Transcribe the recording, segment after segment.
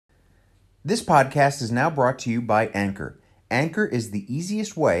This podcast is now brought to you by Anchor. Anchor is the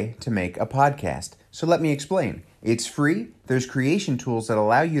easiest way to make a podcast. So let me explain. It's free. There's creation tools that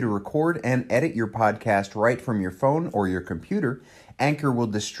allow you to record and edit your podcast right from your phone or your computer. Anchor will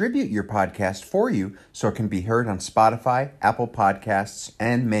distribute your podcast for you so it can be heard on Spotify, Apple Podcasts,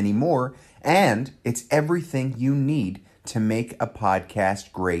 and many more. And it's everything you need to make a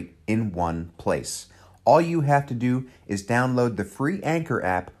podcast great in one place. All you have to do is download the free Anchor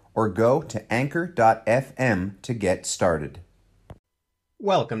app or go to anchor.fm to get started.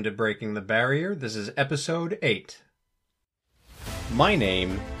 Welcome to Breaking the Barrier. This is episode 8. My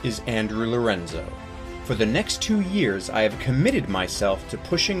name is Andrew Lorenzo. For the next 2 years, I have committed myself to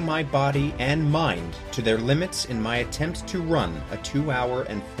pushing my body and mind to their limits in my attempt to run a 2-hour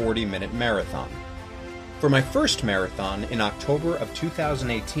and 40-minute marathon. For my first marathon in October of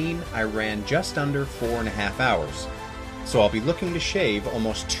 2018, I ran just under 4.5 hours. So I'll be looking to shave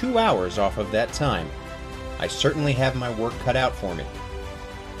almost 2 hours off of that time. I certainly have my work cut out for me.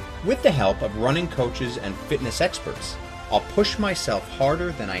 With the help of running coaches and fitness experts, I'll push myself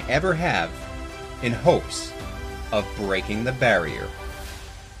harder than I ever have in hopes of breaking the barrier.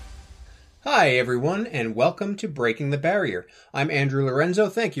 Hi everyone, and welcome to Breaking the Barrier. I'm Andrew Lorenzo.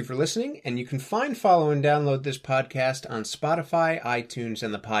 Thank you for listening, and you can find, follow, and download this podcast on Spotify, iTunes,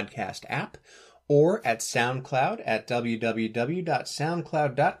 and the podcast app, or at SoundCloud at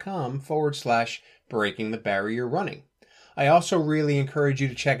www.soundcloud.com/Breaking the Barrier Running. I also really encourage you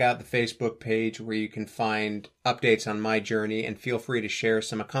to check out the Facebook page where you can find updates on my journey, and feel free to share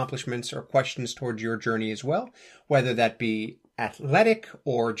some accomplishments or questions towards your journey as well, whether that be athletic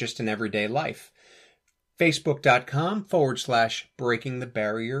or just in everyday life. Facebook.com/Breaking the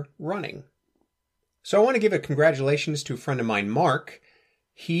Barrier Running. So I want to give a congratulations to a friend of mine, Mark.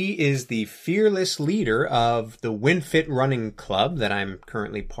 He is the fearless leader of the WinFit Running Club that I'm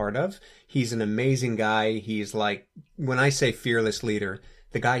currently part of. He's an amazing guy. He's like, when I say fearless leader,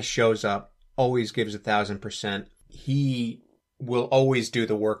 the guy shows up, always gives 1,000%. He will always do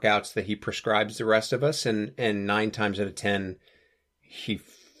the workouts that he prescribes the rest of us, and 9 times out of 10, he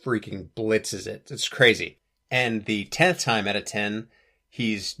freaking blitzes it. It's crazy. And the 10th time out of 10,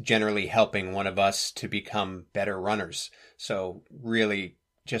 he's generally helping one of us to become better runners. So really,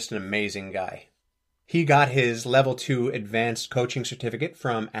 just an amazing guy. He got his Level 2 Advanced Coaching Certificate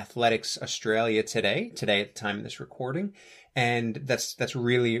from Athletics Australia today at the time of this recording. And that's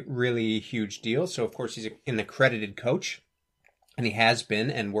really, really a huge deal. So, of course, he's an accredited coach, and he has been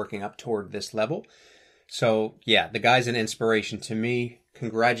and working up toward this level. So, yeah, the guy's an inspiration to me.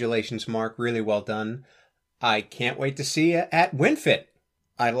 Congratulations, Mark. Really well done. I can't wait to see you at WinFit.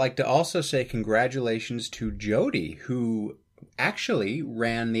 I'd like to also say congratulations to Jody, who actually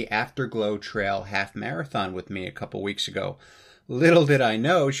ran the Afterglow Trail half marathon with me a couple weeks ago. Little did I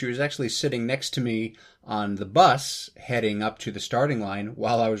know, she was actually sitting next to me on the bus heading up to the starting line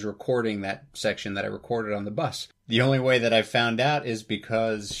while I was recording that section that I recorded on the bus. The only way that I found out is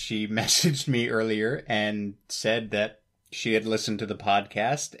because she messaged me earlier and said that she had listened to the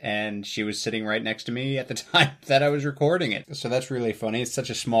podcast and she was sitting right next to me at the time that I was recording it. So that's really funny. It's such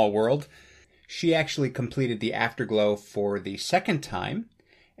a small world. She actually completed the Afterglow for the second time,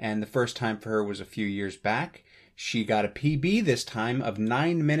 and the first time for her was a few years back. She got a PB this time of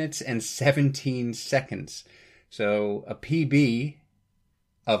 9 minutes and 17 seconds. So a PB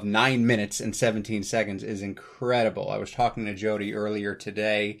of 9 minutes and 17 seconds is incredible. I was talking to Jody earlier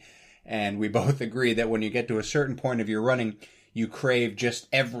today, and we both agree that when you get to a certain point of your running, you crave just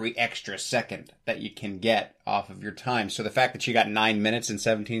every extra second that you can get off of your time. So the fact that she got 9 minutes and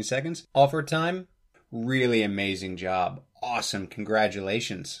 17 seconds off her time, really amazing job. Awesome.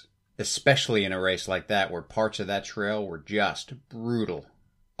 Congratulations. Especially in a race like that where parts of that trail were just brutal.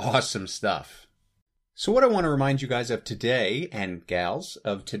 Awesome stuff. So what I want to remind you guys of today, and gals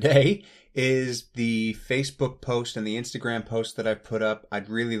of today, is the Facebook post and the Instagram post that I put up. I'd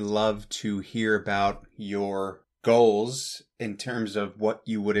really love to hear about your goals in terms of what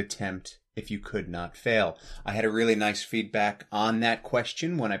you would attempt if you could not fail. I had a really nice feedback on that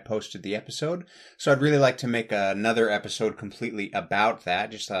question when I posted the episode, so I'd really like to make another episode completely about that,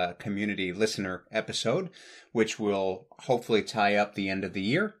 just a community listener episode, which will hopefully tie up the end of the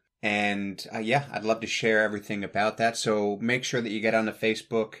year. And I'd love to share everything about that. So make sure that you get onto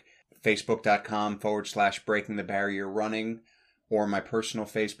Facebook, facebook.com/Breaking the Barrier Running, or my personal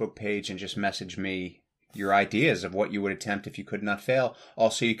Facebook page, and just message me your ideas of what you would attempt if you could not fail.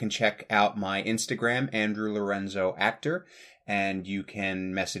 Also, you can check out my Instagram, Andrew Lorenzo Actor, and you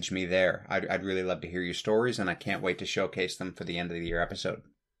can message me there. I'd really love to hear your stories, and I can't wait to showcase them for the end of the year episode.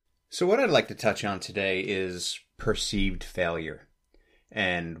 So what I'd like to touch on today is perceived failure.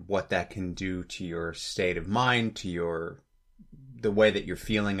 and what that can do to your state of mind, to the way that you're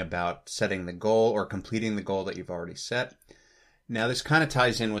feeling about setting the goal or completing the goal that you've already set. Now, this kind of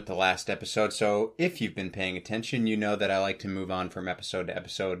ties in with the last episode, so if you've been paying attention, you know that I like to move on from episode to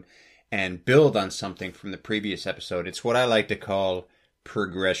episode and build on something from the previous episode. It's what I like to call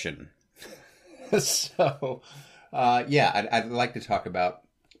progression. So, I'd like to talk about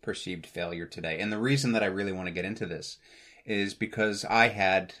perceived failure today. And the reason that I really want to get into this is because I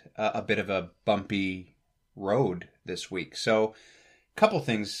had a bit of a bumpy road this week. So, a couple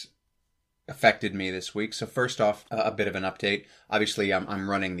things affected me this week. So first off, a bit of an update. Obviously, I'm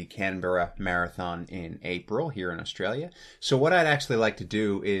running the Canberra Marathon in April here in Australia. So what I'd actually like to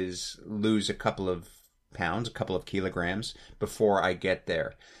do is lose a couple of pounds, a couple of kilograms before I get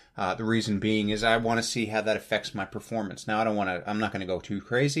there. The reason being is I want to see how that affects my performance. Now, I'm not going to go too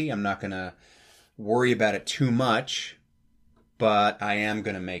crazy. I'm not going to worry about it too much, but I am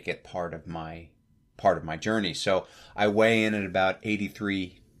going to make it part of my journey. So I weigh in at about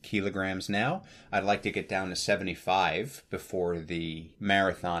 83 kilograms now. I'd like to get down to 75 before the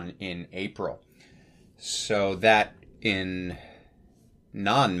marathon in April. So that in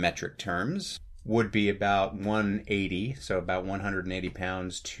non-metric terms would be about 180, so about 180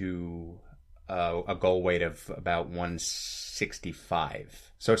 pounds to a goal weight of about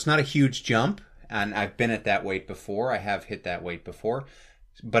 165. So it's not a huge jump, and I've been at that weight before. I have hit that weight before,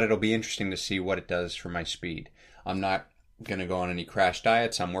 but it'll be interesting to see what it does for my speed. I'm not going to go on any crash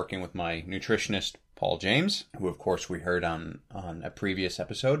diets. I'm working with my nutritionist, Paul James, who of course we heard on a previous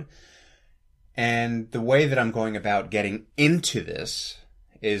episode. And the way that I'm going about getting into this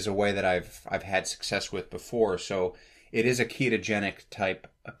is a way that I've had success with before. So it is a ketogenic type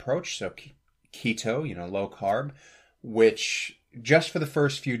approach. So keto, low carb, which just for the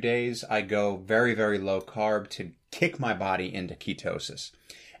first few days, I go very, very low carb to kick my body into ketosis.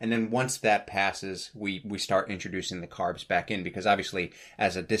 And then once that passes, we start introducing the carbs back in, because obviously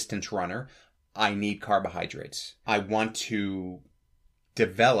as a distance runner, I need carbohydrates. I want to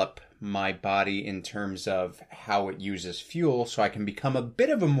develop my body in terms of how it uses fuel so I can become a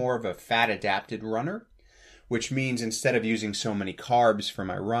bit of more of a fat adapted runner, which means instead of using so many carbs for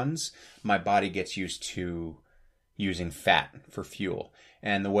my runs, my body gets used to using fat for fuel.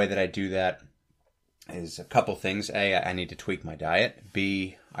 And the way that I do that is a couple things. A, I need to tweak my diet.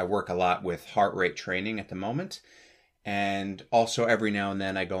 B, I work a lot with heart rate training at the moment. And also every now and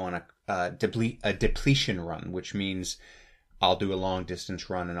then I go on a depletion run, which means I'll do a long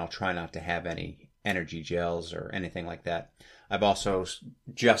distance run and I'll try not to have any energy gels or anything like that. I've also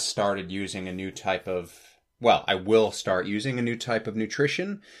just started using I will start using a new type of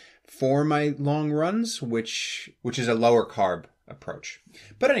nutrition for my long runs, which is a lower carb approach.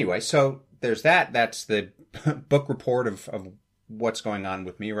 But anyway, so there's that. That's the book report of what's going on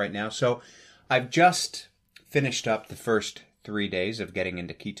with me right now. So I've just finished up the first 3 days of getting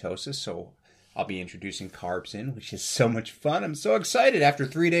into ketosis. So I'll be introducing carbs in, which is so much fun. I'm so excited. After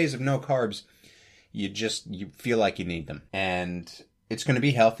 3 days of no carbs, you feel like you need them. And it's going to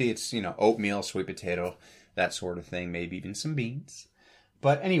be healthy. It's, oatmeal, sweet potato, that sort of thing. Maybe even some beans.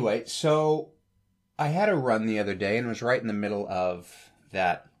 But anyway, so I had a run the other day and was right in the middle of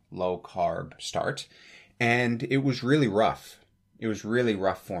that low carb start. And it was really rough. It was really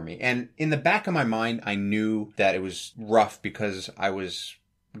rough for me. And in the back of my mind, I knew that it was rough because I was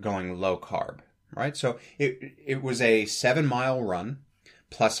going low carb, right? So it was a 7-mile run,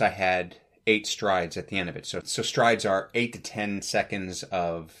 plus I had 8 strides at the end of it. So strides are 8 to 10 seconds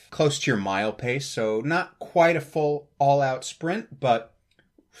of close to your mile pace. So not quite a full all-out sprint, but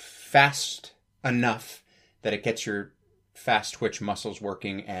fast enough that it gets your fast twitch muscles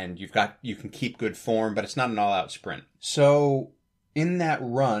working and you can keep good form, but it's not an all-out sprint. So in that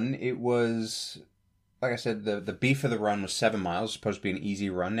run, it was, like I said, the beef of the run was 7 miles. It's supposed to be an easy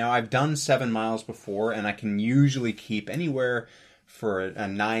run. Now, I've done 7 miles before, and I can usually keep anywhere for a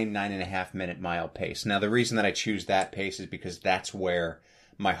 9.5 minute mile pace. Now, the reason that I choose that pace is because that's where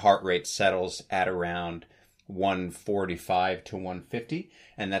my heart rate settles at around 145 to 150,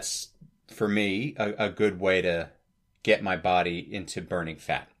 and that's, for me, a good way to get my body into burning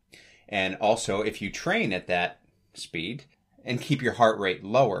fat. And also, if you train at that speed and keep your heart rate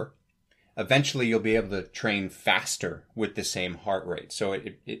lower, eventually you'll be able to train faster with the same heart rate. So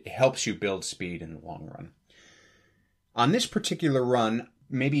it helps you build speed in the long run. On this particular run,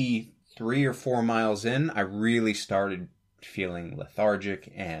 maybe 3 or 4 miles in, I really started feeling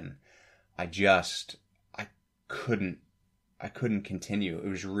lethargic and I couldn't continue. It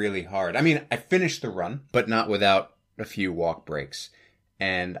was really hard. I mean, I finished the run, but not without a few walk breaks.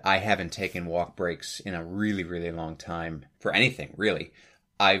 And I haven't taken walk breaks in a really, really long time for anything, really.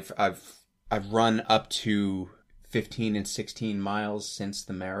 I've run up to 15 and 16 miles since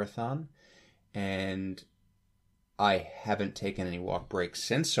the marathon, and I haven't taken any walk breaks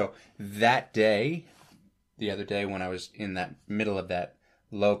since. So that day, the other day when I was in that middle of that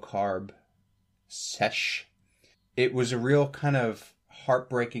low carb sesh, it was a real kind of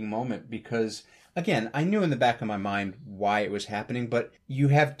heartbreaking moment because, again, I knew in the back of my mind why it was happening, but you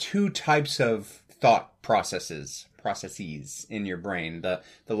have two types of thought processes in your brain, the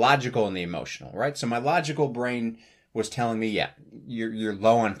logical and the emotional, right? So my logical brain was telling me, yeah, you're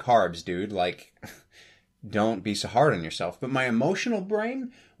low on carbs, dude. Like, don't be so hard on yourself. But my emotional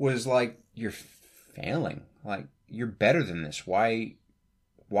brain was like, you're failing. Like, you're better than this. Why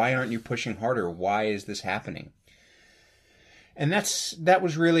aren't you pushing harder? Why is this happening? And that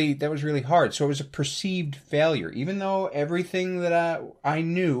was really hard. So it was a perceived failure. Even though everything that I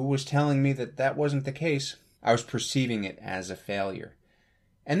knew was telling me that wasn't the case, I was perceiving it as a failure.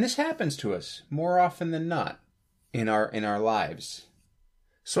 And this happens to us more often than not in our lives.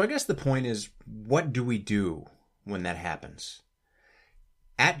 So I guess the point is, what do we do when that happens?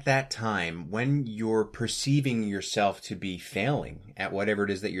 At that time, when you're perceiving yourself to be failing at whatever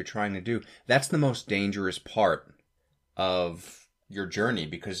it is that you're trying to do, that's the most dangerous part of your journey,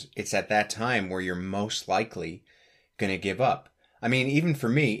 because it's at that time where you're most likely going to give up. I mean, even for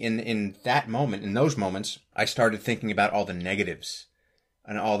me, in that moment, in those moments, I started thinking about all the negatives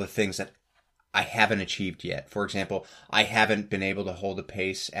and all the things that I haven't achieved yet. For example, I haven't been able to hold a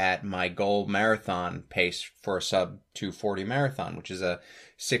pace at my goal marathon pace for a sub 240 marathon, which is a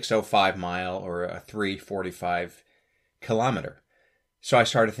 6:05 mile or a 3:45 kilometer. So I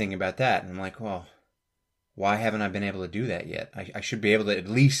started thinking about that, and I'm like, well, why haven't I been able to do that yet? I should be able to at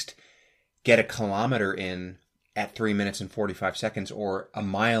least get a kilometer in at 3 minutes and 45 seconds or a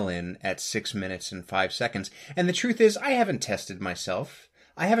mile in at 6 minutes and 5 seconds. And the truth is, I haven't tested myself.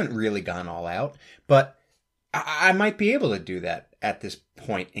 I haven't really gone all out, but I might be able to do that at this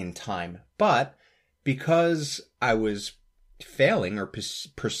point in time. But because I was failing or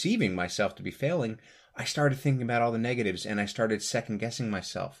perceiving myself to be failing, I started thinking about all the negatives and I started second guessing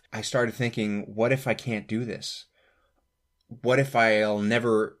myself. I started thinking, what if I can't do this? What if I'll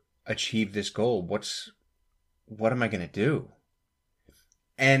never achieve this goal? What am I going to do?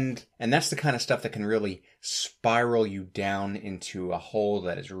 And that's the kind of stuff that can really spiral you down into a hole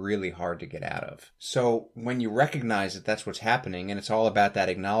that is really hard to get out of. So when you recognize that that's what's happening, and it's all about that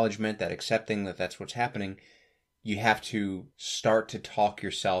acknowledgement, that accepting that that's what's happening, you have to start to talk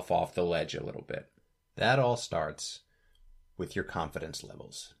yourself off the ledge a little bit. That all starts with your confidence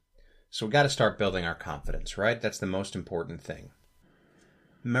levels. So we got to start building our confidence, right? That's the most important thing.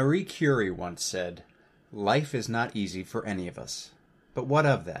 Marie Curie once said, "Life is not easy for any of us. But what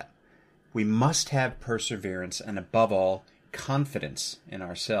of that? We must have perseverance and, above all, confidence in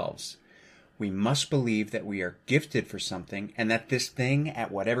ourselves. We must believe that we are gifted for something and that this thing,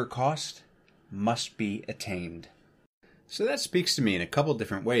 at whatever cost, must be attained." So that speaks to me in a couple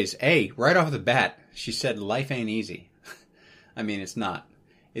different ways. A, right off the bat, she said life ain't easy. I mean, it's not.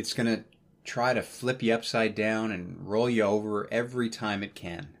 It's going to try to flip you upside down and roll you over every time it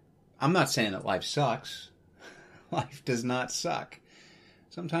can. I'm not saying that life sucks. Life does not suck.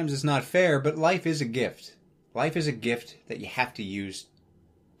 Sometimes it's not fair, but life is a gift. Life is a gift that you have to use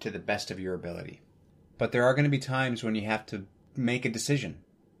to the best of your ability. But there are going to be times when you have to make a decision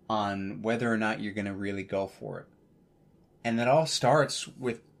on whether or not you're going to really go for it. And that all starts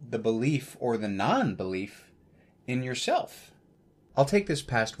with the belief or the non-belief in yourself. I'll take this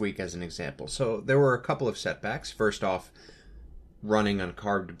past week as an example. So there were a couple of setbacks. First off, running on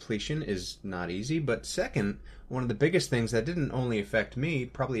carb depletion is not easy. But second, one of the biggest things that didn't only affect me,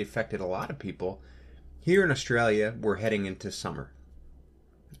 probably affected a lot of people. Here in Australia, we're heading into summer.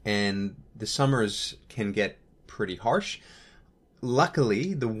 And the summers can get pretty harsh.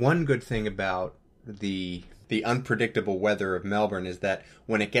 Luckily, the one good thing about the unpredictable weather of Melbourne is that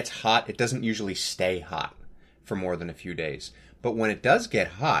when it gets hot, it doesn't usually stay hot for more than a few days. But when it does get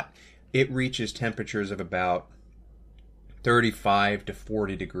hot, it reaches temperatures of about 35 to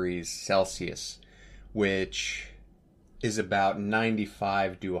 40 degrees Celsius, which is about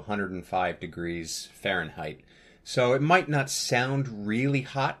 95 to 105 degrees Fahrenheit. So it might not sound really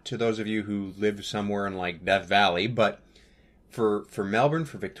hot to those of you who live somewhere in like Death Valley, but for Melbourne,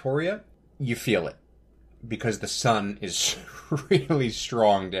 for Victoria, you feel it because the sun is really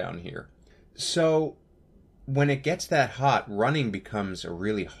strong down here. So when it gets that hot, running becomes a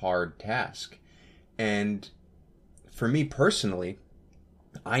really hard task. And for me personally,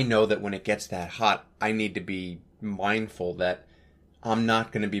 I know that when it gets that hot, I need to be mindful that I'm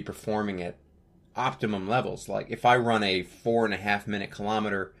not going to be performing at optimum levels. Like if I run a 4.5 minute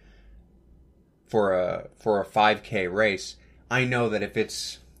kilometer for a 5K race, I know that if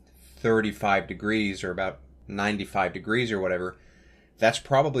it's 35 degrees or about 95 degrees or whatever, that's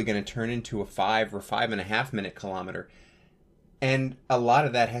probably going to turn into a 5 or 5.5 minute kilometer. And a lot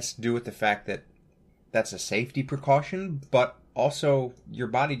of that has to do with the fact that that's a safety precaution, but also your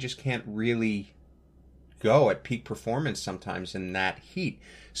body just can't really go at peak performance sometimes in that heat.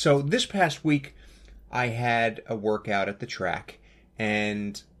 So this past week, I had a workout at the track,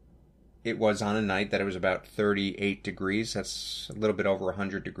 and it was on a night that it was about 38 degrees. That's a little bit over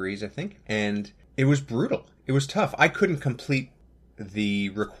 100 degrees, I think. And it was brutal. It was tough. I couldn't complete the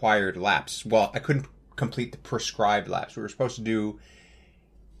required laps. Well, I couldn't complete the prescribed laps. We were supposed to do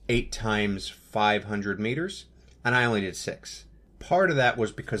 8 times 500 meters, and I only did 6. Part of that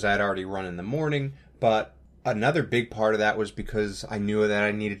was because I had already run in the morning, but another big part of that was because I knew that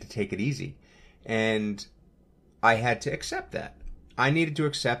I needed to take it easy. And I had to accept that. I needed to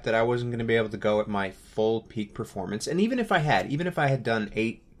accept that I wasn't going to be able to go at my full peak performance. And even if I had done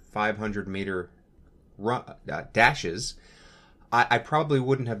 8 500 meter dashes, I probably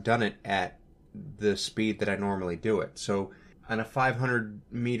wouldn't have done it at the speed that I normally do it. So on a 500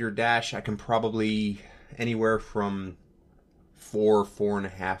 meter dash, I can probably anywhere from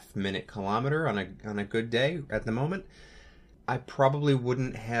 4.5 minute kilometer on a good day at the moment. I probably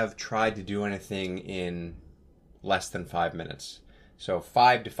wouldn't have tried to do anything in less than 5 minutes. So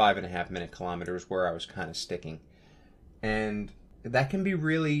 5 to 5.5 minute kilometers where I was kind of sticking. And that can be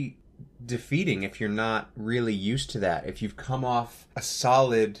really defeating if you're not really used to that. If you've come off a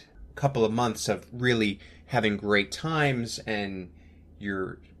solid couple of months of really having great times and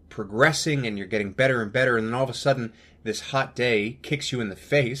you're progressing and you're getting better and better, and then all of a sudden this hot day kicks you in the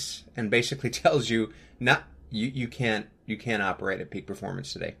face and basically tells you you can't operate at peak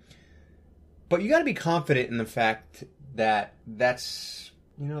performance today. But you got to be confident in the fact that that's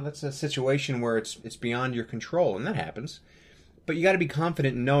a situation where it's beyond your control, and that happens. But you got to be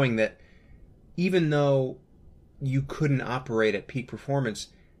confident in knowing that even though you couldn't operate at peak performance,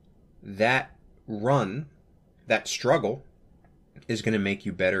 that run, that struggle, is going to make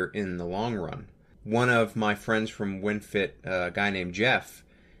you better in the long run. One of my friends from WinFit, a guy named Jeff,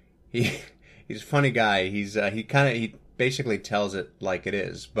 he's a funny guy. He basically tells it like it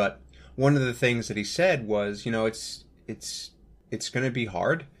is. But one of the things that he said was, it's going to be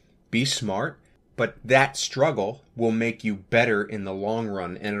hard. Be smart. But that struggle will make you better in the long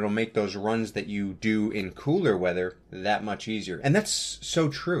run, and it'll make those runs that you do in cooler weather that much easier. And that's so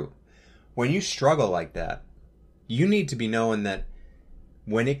true. When you struggle like that, you need to be knowing that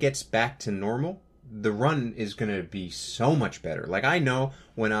when it gets back to normal, the run is going to be so much better. Like I know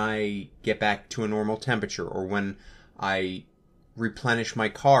when I get back to a normal temperature, or when I replenish my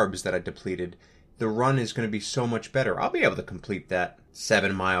carbs that I depleted, the run is going to be so much better. I'll be able to complete that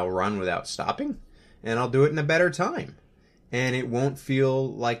 7-mile run without stopping, and I'll do it in a better time. And it won't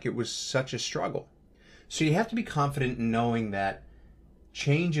feel like it was such a struggle. So you have to be confident in knowing that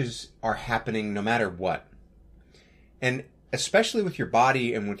changes are happening no matter what. And especially with your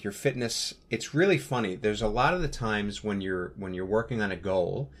body and with your fitness, it's really funny. There's a lot of the times when you're working on a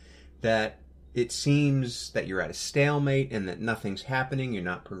goal that it seems that you're at a stalemate and that nothing's happening, you're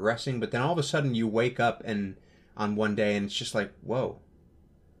not progressing, but then all of a sudden you wake up and on one day and it's just like, whoa,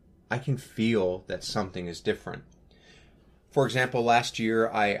 I can feel that something is different. For example, last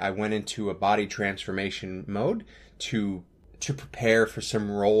year I went into a body transformation mode to prepare for some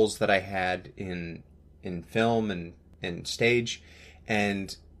roles that I had in film and stage,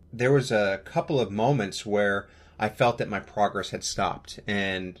 and there was a couple of moments where I felt that my progress had stopped,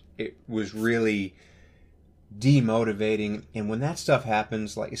 and it was really demotivating. And when that stuff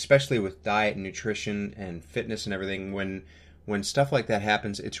happens, like especially with diet and nutrition and fitness and everything, when stuff like that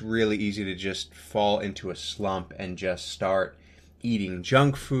happens, it's really easy to just fall into a slump and just start eating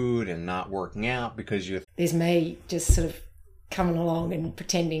junk food and not working out because there's me just sort of coming along and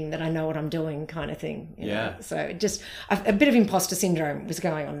pretending that I know what I'm doing kind of thing. You know? So just a bit of imposter syndrome was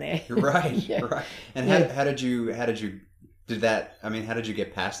going on there. Right. Yeah. Right. And how did you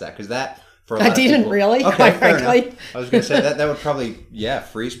get past that? Because that, for a lot I didn't people, really, okay, quite frankly. Enough. I was going to say that would probably,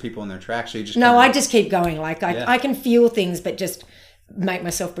 freeze people in their tracks. So you just I just keep going. Like I can feel things, but just make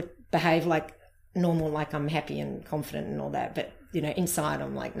myself behave like normal, like I'm happy and confident and all that. But inside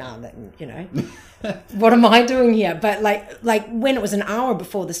I'm like, nah, what am I doing here? But like when it was an hour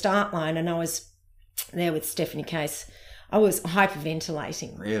before the start line and I was there with Stephanie Case, I was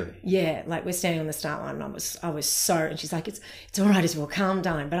hyperventilating. Really? Yeah, like we're standing on the start line and I was so, and she's like, it's all right, Isabel, calm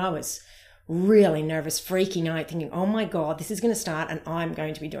down. But I was really nervous, freaking out, thinking, oh my God, this is going to start and I'm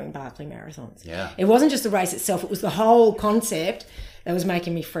going to be doing Barkley marathons. Yeah. It wasn't just the race itself, it was the whole concept that was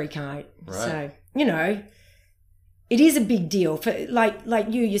making me freak out. Right. So, you know, it is a big deal for like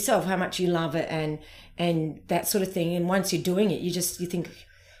you yourself, how much you love it and that sort of thing. And once you're doing it, you think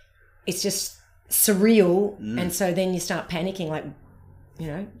it's just surreal. And so then you start panicking, like, you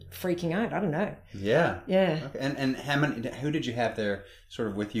know, freaking out. I don't know. Yeah. Yeah. Okay. And who did you have there sort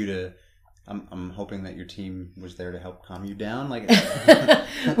of with you to, I'm hoping that your team was there to help calm you down. Like,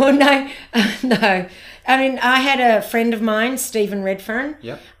 well, no. I mean, I had a friend of mine, Stephen Redfern.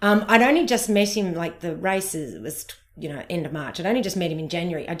 Yep. I'd only just met him, like the races was, you know, end of March. I'd only just met him in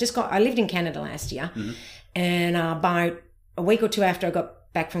January. I lived in Canada last year. And about a week or two after I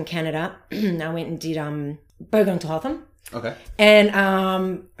got back from Canada, I went and did Bogong to Hotham. Okay. And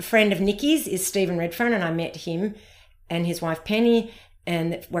a friend of Nikki's is Stephen Redfern, and I met him and his wife Penny,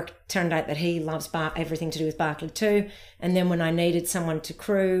 and it turned out that he loves everything to do with Barkley too. And then when I needed someone to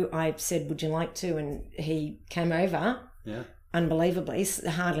crew, I said, would you like to? And he came over, unbelievably,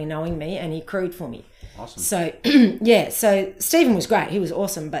 hardly knowing me, and he crewed for me. Awesome. So, yeah, so Stephen was great. He was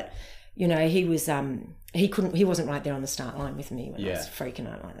awesome, but, you know, he wasn't right there on the start line with me when I was freaking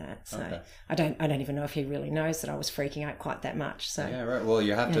out like that. So okay. I don't even know if he really knows that I was freaking out quite that much. So yeah, right. Well,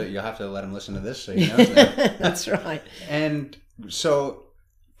 you'll have to let him listen to this so he knows that. That's right. And so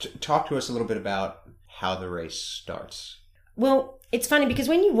talk to us a little bit about how the race starts. Well, it's funny because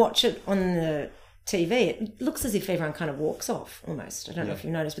when you watch it on the TV, it looks as if everyone kind of walks off almost. I don't know if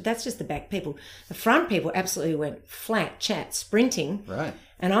you've noticed, but that's just the back people. The front people absolutely went flat, chat, sprinting. Right.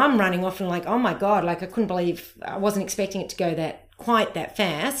 And I'm running off and like, oh my God, like I couldn't believe, I wasn't expecting it to go quite that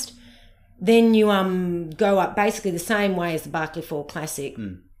fast. Then you go up basically the same way as the Barkley Fall Classic.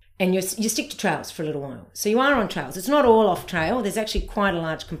 And you stick to trails for a little while. So you are on trails. It's not all off trail. There's actually quite a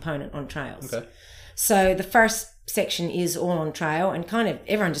large component on trails. Okay. So the first section is all on trail, and kind of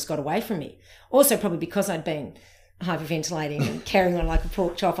everyone just got away from me. Also probably because I'd been hyperventilating and carrying on like a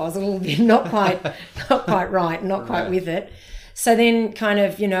pork chop. I was a little bit not quite right, not quite with it. So then kind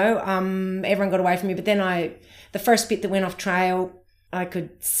of, you know, everyone got away from me. But then the first bit that went off trail, I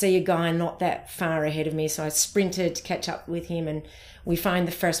could see a guy not that far ahead of me. So I sprinted to catch up with him, and we found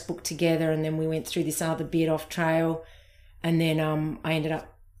the first book together, and then we went through this other bit off trail. And then I ended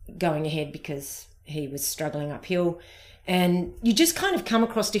up going ahead because he was struggling uphill. And you just kind of come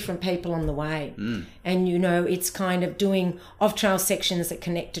across different people on the way. And, you know, it's kind of doing off-trail sections that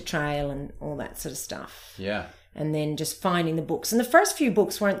connect to trail and all that sort of stuff. Yeah. And then just finding the books. And the first few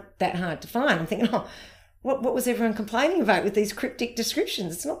books weren't that hard to find. I'm thinking, what was everyone complaining about with these cryptic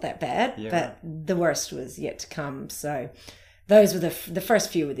descriptions? It's not that bad. Yeah. But the worst was yet to come. So those were the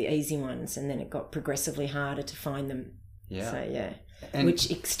first few were the easy ones. And then it got progressively harder to find them. Yeah. So, yeah. Which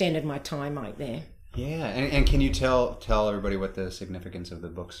extended my time out there. Yeah, and can you tell everybody what the significance of the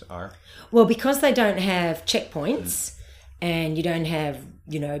books are? Well, because they don't have checkpoints and you don't have,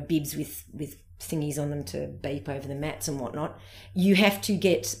 you know, bibs with thingies on them to beep over the mats and whatnot, you have to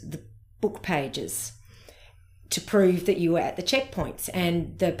get the book pages to prove that you were at the checkpoints.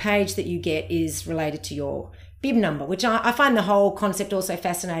 And the page that you get is related to your bib number, which I find the whole concept also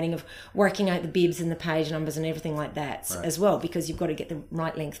fascinating of working out the bibs and the page numbers and everything like that as well, because you've got to get the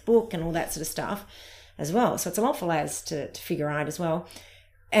right length book and all that sort of stuff as well. So it's a lot for lads to figure out as well.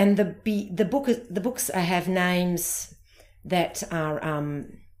 And the books have names that are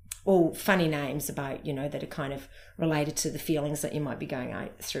all funny names about, you know, that are kind of related to the feelings that you might be going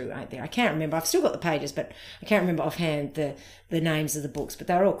through out there. I can't remember. I've still got the pages, but I can't remember offhand the names of the books, but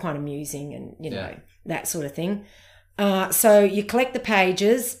they're all quite amusing and, you know, that sort of thing. So you collect the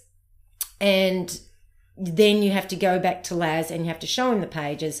pages, and then you have to go back to Laz and you have to show him the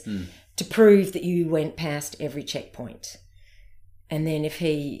pages to prove that you went past every checkpoint. And then if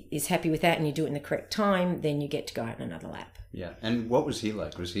he is happy with that and you do it in the correct time, then you get to go out on another lap. Yeah. And what was he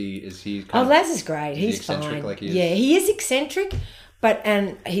like? Is he Laz is great. He's eccentric fine. Like he is? Yeah, he is eccentric,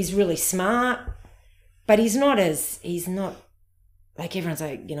 and he's really smart, but he's not like everyone's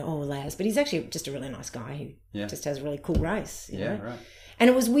like, you know, oh, Laz, but he's actually just a really nice guy who just has a really cool race. You know? Right. And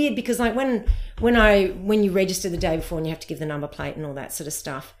it was weird because like when you register the day before and you have to give the number plate and all that sort of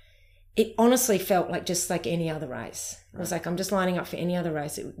stuff, it honestly felt like just like any other race. Right. It was like, I'm just lining up for any other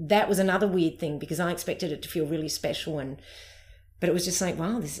race. That was another weird thing because I expected it to feel really special, but it was just like,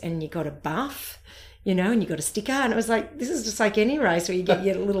 wow, and you got a buff, you know, and you got a sticker, and it was like, this is just like any race where you get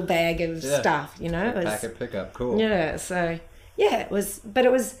your little bag of stuff, you know. Packet pickup, cool. Yeah, so yeah, it was,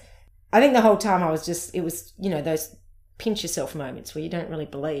 I think the whole time it was, you know, those pinch yourself moments where you don't really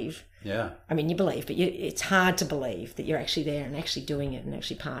believe. Yeah. I mean, you believe, but it's hard to believe that you're actually there and actually doing it and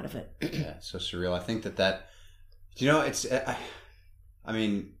actually part of it. Yeah, it's so surreal. I think that, you know, it's, I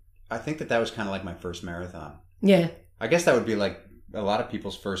mean, I think that was kind of like my first marathon. Yeah. I guess that would be like a lot of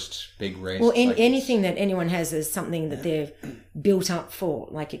people's first big race. Well, anything that anyone has is something that they've built up for.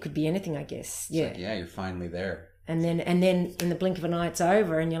 Like it could be anything, I guess. Yeah. Like, yeah, you're finally there. And then in the blink of an eye, it's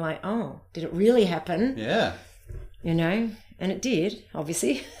over, and you're like, oh, did it really happen? Yeah. You know, and it did,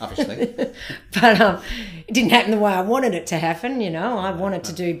 obviously. Obviously. But it didn't happen the way I wanted it to happen. You know, I wanted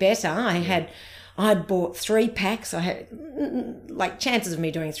to do better. I'd bought 3 packs. I had like chances of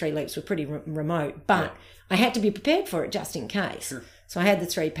me doing 3 leaps were pretty remote, but I had to be prepared for it just in case. Sure. So I had the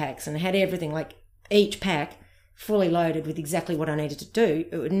 3 packs and I had everything, like each pack fully loaded with exactly what I needed to do.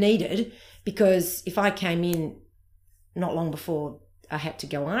 It needed, because if I came in not long before I had to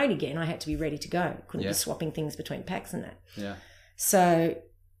go out again, I had to be ready to go. Couldn't be swapping things between packs and that. Yeah. So,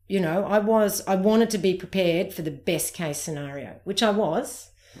 you know, I wanted to be prepared for the best case scenario, which I was.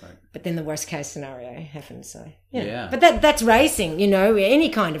 Right. But then the worst case scenario happened. So, yeah. But that's racing, you know, any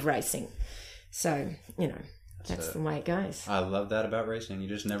kind of racing. So, you know, that's the way it goes. I love that about racing. You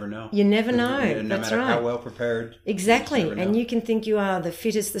just never know. You never know. No matter how well prepared. Exactly. And you can think you are the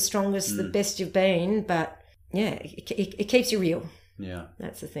fittest, the strongest, the best you've been, but yeah, it keeps you real. Yeah.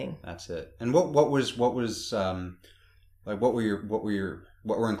 That's the thing. That's it. And what were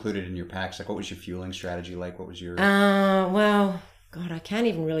included in your packs? Like, what was your fueling strategy like? What was your... Well, God, I can't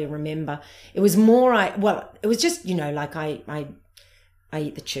even really remember. It was more, it was just, you know, like I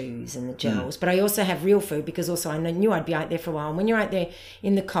eat the chews and the gels, but I also have real food because also I knew I'd be out there for a while. And when you're out there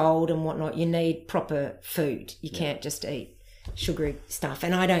in the cold and whatnot, you need proper food. You can't just eat sugary stuff.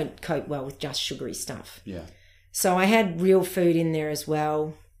 And I don't cope well with just sugary stuff. Yeah. So I had real food in there as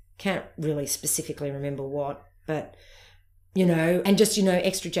well. Can't really specifically remember what, but, you know, and just, you know,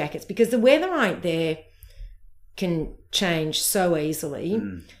 extra jackets because the weather out there can change so easily.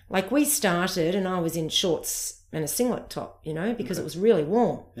 Like we started and I was in shorts and a singlet top, you know, because it was really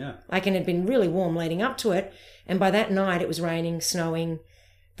warm. Yeah. Like, and it had been really warm leading up to it. And by that night it was raining, snowing.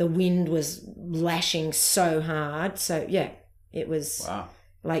 The wind was lashing so hard. So, yeah, it was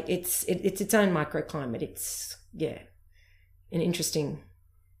like it's its own microclimate. It's, an interesting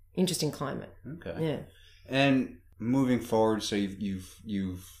climate. Okay. Yeah. And moving forward, so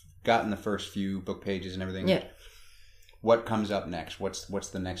you've gotten the first few book pages and everything. Yeah. What comes up next? What's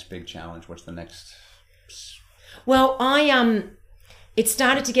the next big challenge? What's the next? Well, it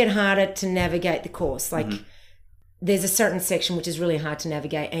started to get harder to navigate the course. Like, there's a certain section which is really hard to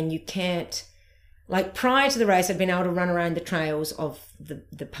navigate, and you can't. Like, prior to the race, I'd been able to run around the trails of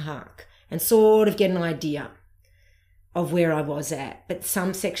the park and sort of get an idea of where I was at, but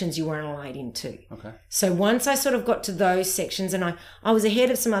some sections you weren't allowed into. Okay. So once I sort of got to those sections, and I was ahead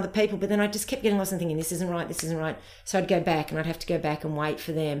of some other people, but then I just kept getting lost and thinking, this isn't right. So I'd go back and I'd have to go back and wait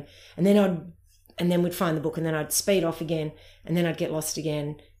for them. And then we'd find the book and then I'd speed off again and then I'd get lost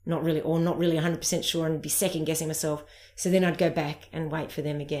again, not really 100% sure and be second guessing myself. So then I'd go back and wait for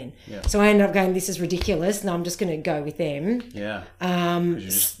them again. Yeah. So I ended up going, this is ridiculous. No, I'm just going to go with them. Yeah. Now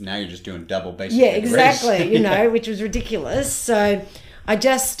you're just doing double basic. Yeah, exactly. You know, which was ridiculous. So I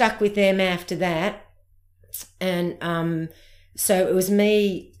just stuck with them after that. And so it was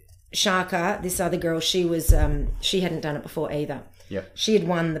me, Shaka, this other girl. She was she hadn't done it before either. Yep. She had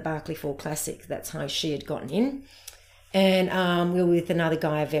won the Barkley Fall Classic. That's how she had gotten in. And we were with another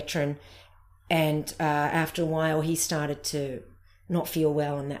guy, a veteran. And after a while, he started to not feel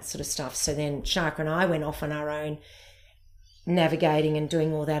well and that sort of stuff. So then Shaka and I went off on our own, navigating and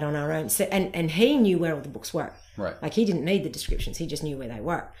doing all that on our own. So, and he knew where all the books were. Right. Like, he didn't need the descriptions. He just knew where they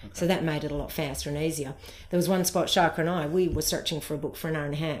were. Okay. So that made it a lot faster and easier. There was one spot, Shaka and I, we were searching for a book for an hour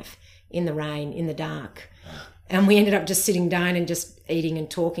and a half in the rain, in the dark. And we ended up just sitting down and just eating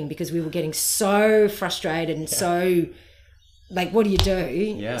and talking because we were getting so frustrated and so... Like, what do you do?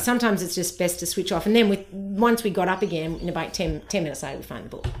 Yeah. Sometimes it's just best to switch off. And then once we got up again, in about 10 minutes later, we find the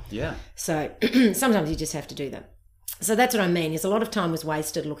book. Yeah. So sometimes you just have to do that. So that's what I mean, is a lot of time was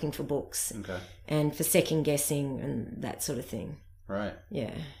wasted looking for books. Okay. And for second guessing and that sort of thing. Right.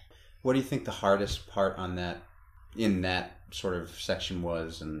 Yeah. What do you think the hardest part in that sort of section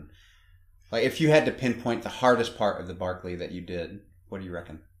was? And like, if you had to pinpoint the hardest part of the Barkley that you did, what do you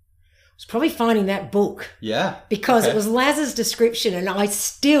reckon? It's probably finding that book. Yeah. Because it was Laz's description, and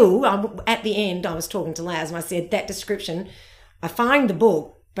at the end, I was talking to Laz, and I said, that description, I find the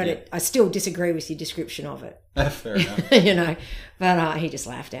book, but I still disagree with your description of it. Fair enough. You know, but he just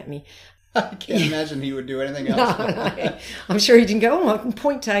laughed at me. I can't imagine he would do anything else. No. I'm sure he didn't go,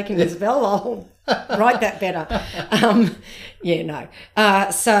 point taking as well. I'll write that better.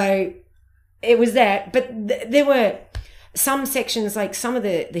 So it was that. But there were some sections, like some of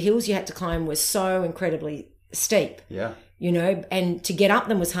the hills you had to climb were so incredibly steep. Yeah. And to get up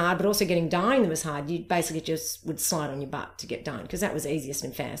them was hard, but also getting down them was hard. You basically just would slide on your butt to get down because that was easiest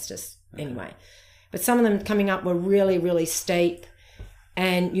and fastest anyway. But some of them coming up were really, really steep.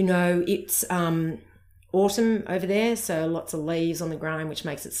 And, it's autumn over there, so lots of leaves on the ground, which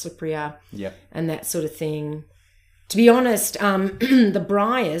makes it slipperier and that sort of thing. To be honest, the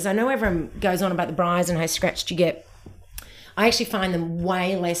briars, I know everyone goes on about the briars and how scratched you get. I actually find them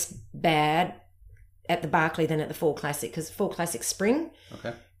way less bad at the Barkly than at the Fall Classic, because Fall Classic spring.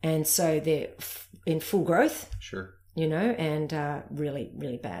 Okay. And so they're in full growth. Sure. And really,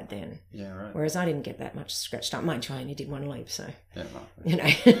 really bad then. Yeah, right. Whereas I didn't get that much scratched up. Mind you, I only did one leap, so, yeah, well,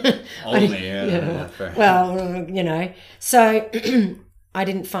 Only, fair. Well, so I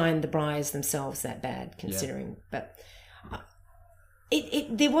didn't find the briars themselves that bad, considering. But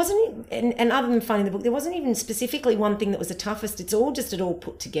there wasn't, and other than finding the book, there wasn't even specifically one thing that was the toughest. It all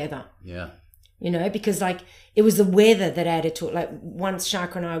put together. Yeah. Because like it was the weather that added to it. Like once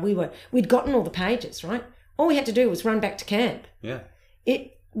Shaka and I, we'd gotten all the pages, right? All we had to do was run back to camp. Yeah.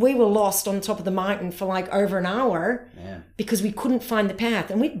 We were lost on top of the mountain for like over an hour because we couldn't find the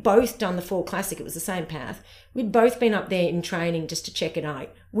path. And we'd both done the Fall Classic. It was the same path. We'd both been up there in training just to check it out.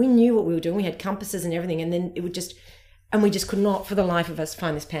 We knew what we were doing. We had compasses and everything. And then we just could not for the life of us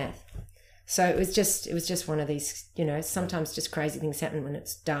find this path. So it was just one of these, sometimes just crazy things happen when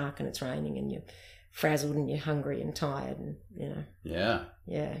it's dark and it's raining and you're frazzled and you're hungry and tired and, Yeah.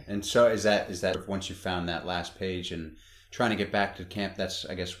 Yeah. And so is that once you found that last page and trying to get back to camp, that's,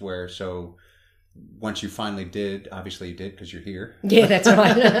 I guess, so once you finally did, obviously you did because you're here. Yeah, that's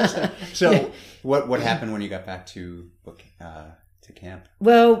right. So what happened when you got back to camp?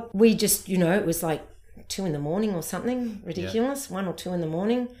 Well, we just, it was like 2 a.m. or something ridiculous, 1 or 2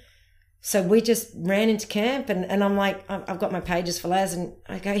 a.m. So we just ran into camp and I'm like, I've got my pages for Laz and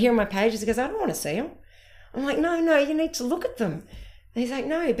I go, here are my pages. He goes, I don't want to see them. I'm like, no, you need to look at them. And he's like,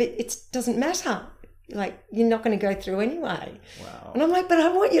 no, but it doesn't matter. Like, you're not going to go through anyway. Wow. And I'm like, but I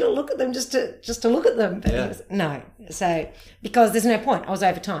want you to look at them just to look at them. But he goes, no. So, because there's no point. I was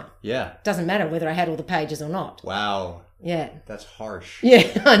over time. Yeah. Doesn't matter whether I had all the pages or not. Wow. Yeah. That's harsh.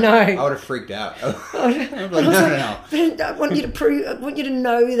 Yeah, I know. I would have freaked out. I'm like, no. But I want you to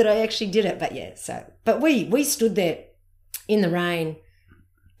know that I actually did it. But yeah, but we stood there in the rain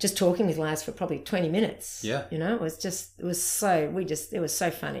just talking with Laz for probably 20 minutes. Yeah. It was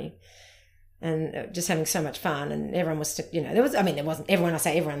so funny. And just having so much fun, and everyone was, there wasn't everyone. I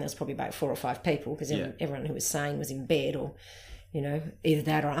say everyone. There was probably about 4 or 5 people because everyone who was sane was in bed or, either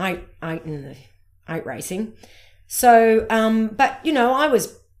that or out in the out racing. So, but I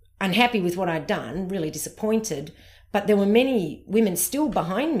was unhappy with what I'd done, really disappointed. But there were many women still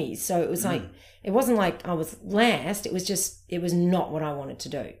behind me, so it was like it wasn't like I was last. It was not what I wanted to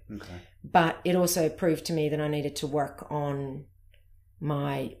do. Okay. But it also proved to me that I needed to work on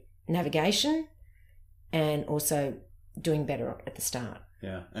my navigation and also doing better at the start.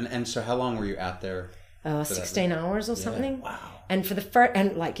 Yeah. And so how long were you out there? 16 hours or something. Wow. And for the first,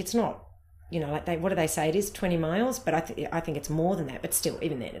 and like it's not, what do they say it is, 20 miles, but I think it's more than that, but still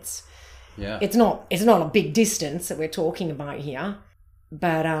even then it's not a big distance that we're talking about here,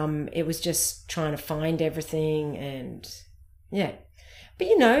 but it was just trying to find everything and but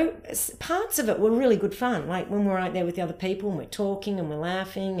parts of it were really good fun, like when we're out there with the other people and we're talking and we're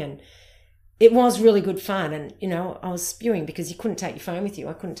laughing, and it was really good fun. And I was spewing because you couldn't take your phone with you.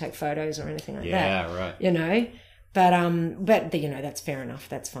 I couldn't take photos or anything like that. Yeah, right. But that's fair enough,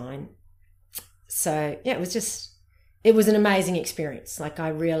 that's fine. So it was an amazing experience. Like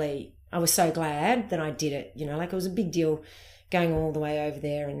I was so glad that I did it, like it was a big deal going all the way over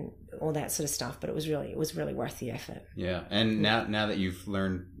there and all that sort of stuff, but it was really worth the effort. Yeah. And now that you've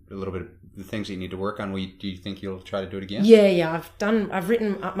learned a little bit of the things that you need to work on, do you think you'll try to do it again? Yeah. I've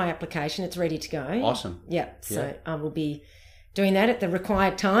written up my application. It's ready to go. Awesome. Yeah. So I will be doing that at the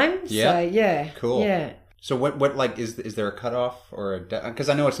required time. Yeah. So yeah. Cool. Yeah. So what like is there a cutoff or because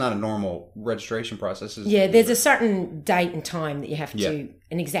I know it's not a normal registration process. There's a certain date and time that you have to,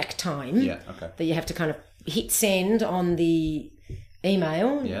 an exact time. Yeah, okay. That you have to kind of hit send on the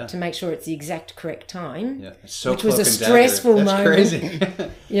email to make sure it's the exact correct time. Yeah, so which was a stressful moment. That's crazy.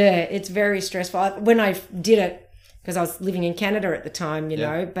 Yeah, it's very stressful. When I did it, because I was living in Canada at the time,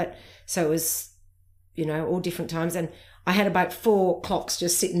 but so it was, all different times, and I had about 4 clocks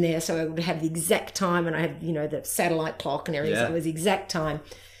just sitting there, so I would have the exact time, and I had, the satellite clock and everything, so it was the exact time.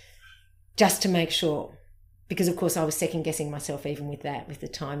 just to make sure. Because, of course, I was second-guessing myself even with that, with the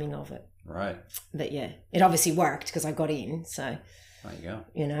timing of it. Right. But, yeah, it obviously worked because I got in. So, there you go.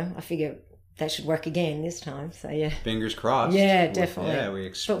 You know, I figure that should work again this time. So, yeah. Fingers crossed. Yeah, definitely. Yeah, we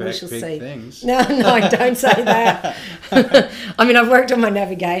expect big things. No, don't say that. I mean, I've worked on my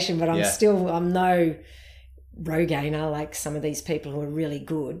navigation, but I'm no Rogainer like some of these people who are really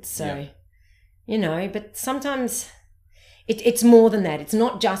good. So, you know, but sometimes it's more than that. It's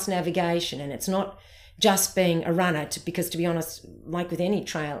not just navigation, and it's not just being a runner, because to be honest, like with any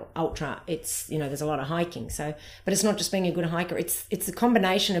trail ultra, it's, you know, there's a lot of hiking. So, but it's not just being a good hiker. It's a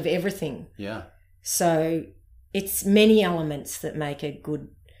combination of everything. Yeah. So it's many elements that make a good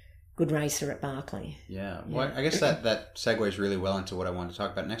racer at Barkley. Yeah. Well, I guess that segues really well into what I wanted to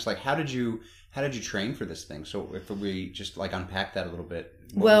talk about next. Like, how did you train for this thing? So if we just like unpack that a little bit,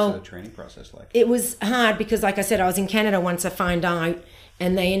 what was the training process like? It was hard because, like I said, I was in Canada once I found out,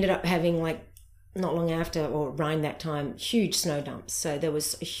 and they ended up having, like, not long after, or around that time, huge snow dumps. So there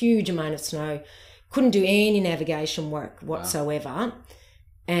was a huge amount of snow. Couldn't do any navigation work whatsoever. Wow.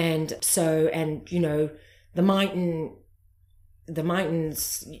 And you know, the mountains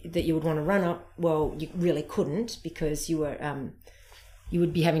that you would want to run up, well, you really couldn't, because you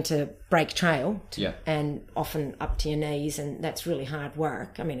would be having to break trail and often up to your knees, and that's really hard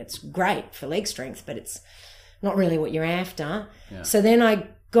work. I mean, it's great for leg strength, but it's not really what you're after. Yeah. So then I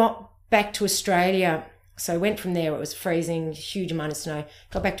got back to Australia. So I went from there. It was freezing, huge amount of snow.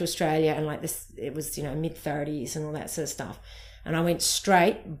 Got back to Australia, and like this, it was, you know, mid-30s and all that sort of stuff. And I went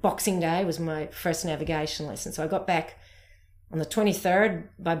straight. Boxing Day was my first navigation lesson. So I got back on the 23rd.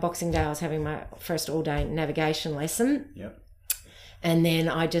 By Boxing Day, I was having my first all-day navigation lesson. Yep. And then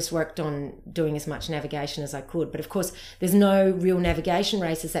I just worked on doing as much navigation as I could. But of course, there's no real navigation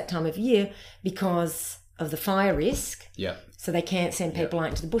races that time of year because of the fire risk. Yeah. So they can't send people out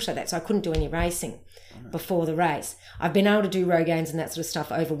into the bush like that. So I couldn't do any racing before the race. I've been able to do Rogaines and that sort of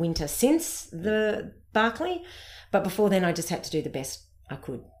stuff over winter since the Barkley. But before then, I just had to do the best I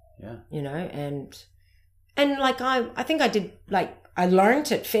could. Yeah. You know, and like I think I did, like, I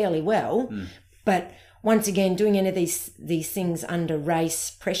learned it fairly well. But once again, doing any of these things under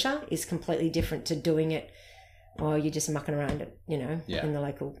race pressure is completely different to doing it while you're just mucking around it, you know, in the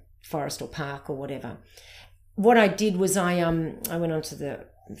local forest or park or whatever. What I did was I went onto the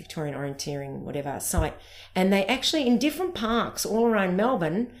Victorian Orienteering whatever site, and they actually, in different parks all around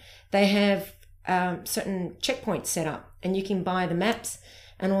Melbourne, they have certain checkpoints set up, and you can buy the maps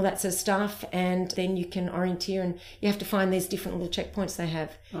and all that sort of stuff, and then you can orienteer, and you have to find these different little checkpoints they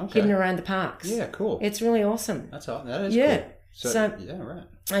have hidden around the parks. Yeah, cool. It's really awesome. That is cool. So yeah, right.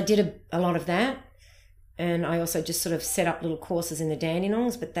 I did a lot of that. And I also just sort of set up little courses in the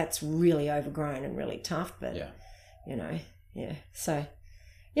Dandenongs, but that's really overgrown and really tough. But, you know, So,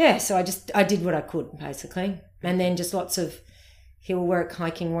 so I did what I could, basically. And then just lots of hill work,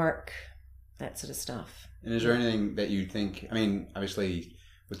 hiking work, that sort of stuff. And is there anything that you think, I mean, obviously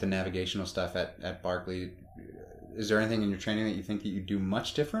with the navigational stuff at Barkley, is there anything in your training that you think that you do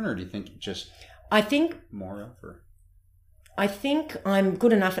much different, or do you think just more of, or? I think I'm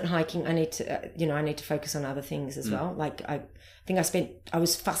good enough at hiking. I need to focus on other things as well. Like I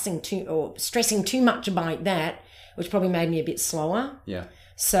was stressing too much about that, which probably made me a bit slower. Yeah.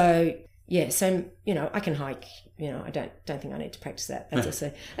 So you know, I can hike. You know, I don't think I need to practice that.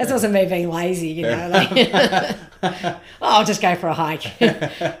 That's also me being lazy. You know, like I'll just go for a hike.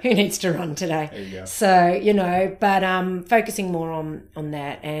 Who needs to run today? There you go. So you know, but focusing more on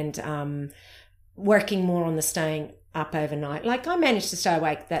that, and working more on the staying up overnight. Like I managed to stay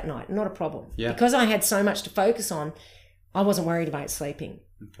awake that night, not a problem. Yeah. Because I had so much to focus on, I wasn't worried about sleeping.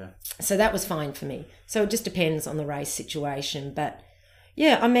 Okay. So that was fine for me. So it just depends on the race situation. But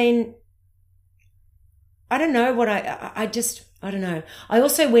yeah, I mean, I don't know what I don't know. I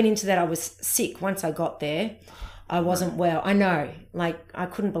also went into that, I was sick once I got there. I wasn't well. I know, like I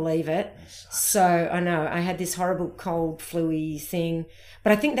couldn't believe it. So I know I had this horrible cold flu-y thing,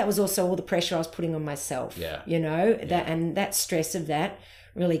 but I think that was also all the pressure I was putting on myself. Yeah. You know, that stress of that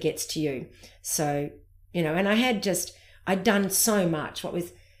really gets to you. So, you know, and I'd done so much, what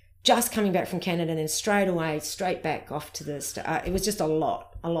with just coming back from Canada and then straight back off to it was just a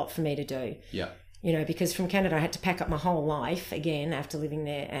lot for me to do. Yeah. You know, because from Canada I had to pack up my whole life again after living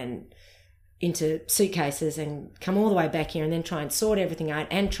there and into suitcases and come all the way back here and then try and sort everything out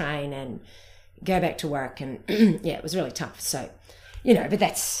and train and go back to work. And yeah, it was really tough. So, you know, but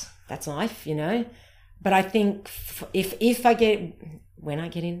that's life, you know. But I think when I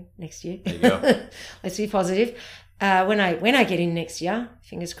get in next year, there you go. Let's be positive. When I get in next year,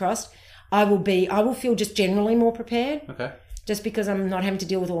 fingers crossed, I will feel just generally more prepared. Okay. just because I'm not having to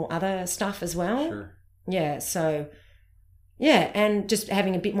deal with all other stuff as well. Sure. Yeah, so, yeah, and just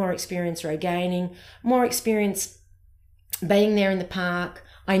having a bit more experience road gaining, more experience being there in the park.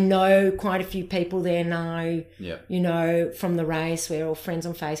 I know quite a few people there now, you know, from the race. We're all friends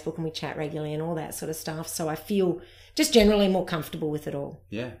on Facebook and we chat regularly and all that sort of stuff. So I feel just generally more comfortable with it all.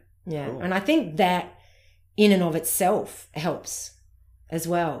 Yeah. Yeah. Cool. And I think that in and of itself helps as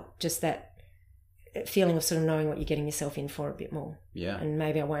well. Just that feeling of sort of knowing what you're getting yourself in for a bit more. Yeah. And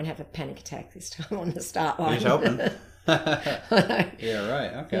maybe I won't have a panic attack this time on the start line. Here's hoping. Yeah,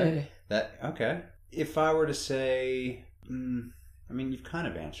 right. Okay. Yeah. Okay. If I were to say, I mean, you've kind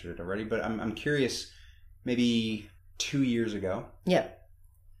of answered it already, but I'm curious, maybe 2 years ago. Yep.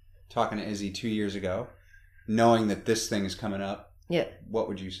 Talking to Izzy 2 years ago, knowing that this thing is coming up. Yep. What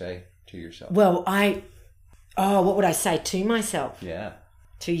would you say to yourself? Well, what would I say to myself? Yeah.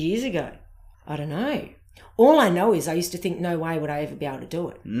 2 years ago? I don't know. All I know is I used to think no way would I ever be able to do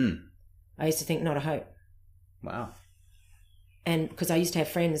it. I used to think not a hope. Wow. And because I used to have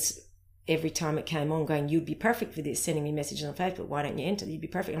friends every time it came on going, you'd be perfect for this, sending me messages on Facebook, why don't you enter? You'd be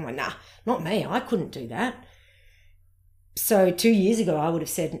perfect. I'm like, nah, not me. I couldn't do that. So 2 years ago, I would have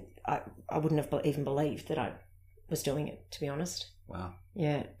said, I wouldn't have even believed that I was doing it, to be honest. Wow.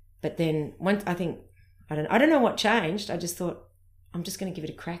 Yeah. But then once I don't know what changed. I just thought, I'm just going to give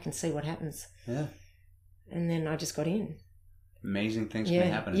it a crack and see what happens. Yeah. And then I just got in. Amazing things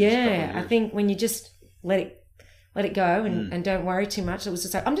can happen. Yeah. I think when you just let it go and don't worry too much. It was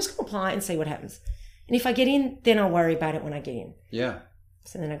just like, I'm just going to apply it and see what happens. And if I get in, then I'll worry about it when I get in. Yeah.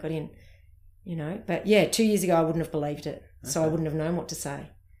 So then I got in, you know. But yeah, 2 years ago, I wouldn't have believed it. Okay. So I wouldn't have known what to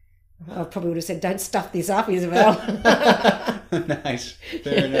say. I probably would have said, don't stuff this up, Isabel. Nice.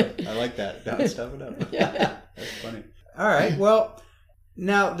 Fair enough. I like that. Don't stuff it up. Yeah. That's funny. All right. Well,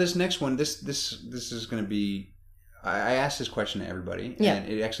 now this next one, this is going to be, I asked this question to everybody. Yeah. And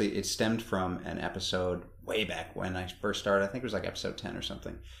it stemmed from an episode way back when I first started. I think it was like episode 10 or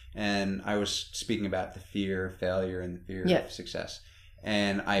something. And I was speaking about the fear of failure and the fear of success.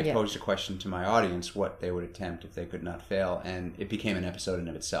 And I posed a question to my audience, what they would attempt if they could not fail. And it became an episode in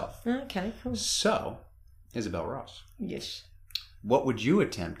of itself. Okay, cool. So, Isabel Ross. Yes. What would you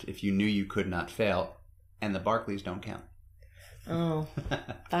attempt if you knew you could not fail and the Barkleys don't count? Oh,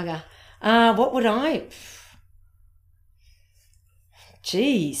 bugger. What would I...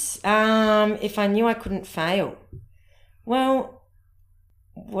 Geez. If I knew I couldn't fail. Well,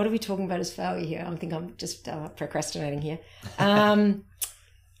 what are we talking about as failure here? I think I'm just procrastinating here.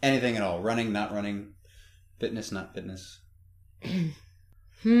 Anything at all. Running, not running. Fitness, not fitness.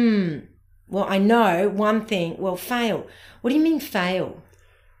 Well, I know one thing. Well, fail. What do you mean fail?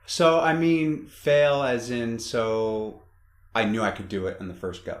 So, I mean, fail as in, so I knew I could do it on the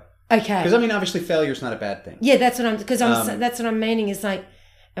first go. Okay. Because, I mean, obviously failure is not a bad thing. Yeah, that's what I'm meaning is like,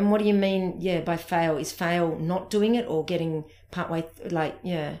 and what do you mean, by fail? Is fail not doing it or getting partway,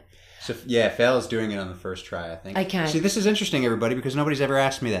 So, fail is doing it on the first try, I think. Okay. See, this is interesting, everybody, because nobody's ever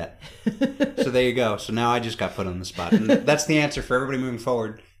asked me that. So there you go. So now I just got put on the spot. And that's the answer for everybody moving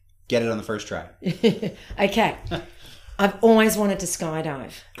forward. Get it on the first try. Okay. I've always wanted to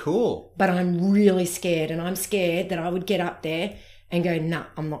skydive. Cool. But I'm really scared, and I'm scared that I would get up there and go, nah,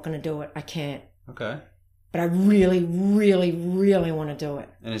 I'm not going to do it. I can't. Okay. But I really, really, really want to do it.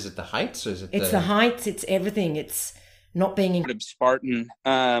 And is it the heights or is it It's the heights. It's everything. It's not being in Spartan,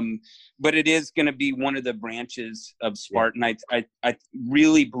 but it is going to be one of the branches of Spartan. Yeah. I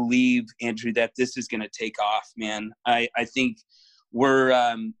really believe, Andrew, that this is going to take off, man. I think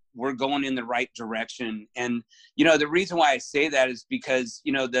we're going in the right direction. And, the reason why I say that is because,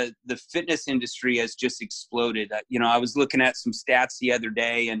 the fitness industry has just exploded. I was looking at some stats the other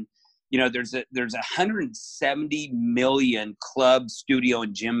day, and, there's 170 million club, studio,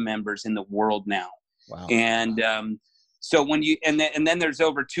 and gym members in the world now. Wow. And so when you and then there's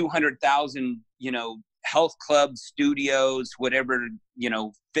over 200,000, health clubs, studios, whatever,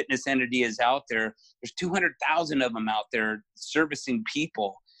 fitness entity is out there. There's 200,000 of them out there servicing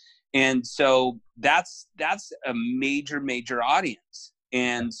people. And so that's a major audience.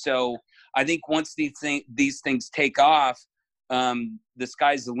 And so I think once these things take off, the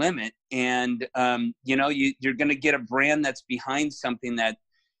sky's the limit. And, you're going to get a brand that's behind something that,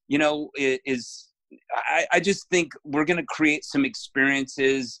 is, I just think we're going to create some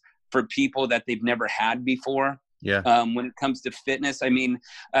experiences for people that they've never had before. Yeah. When it comes to fitness, I mean,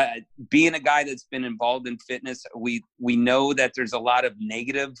 being a guy that's been involved in fitness, we know that there's a lot of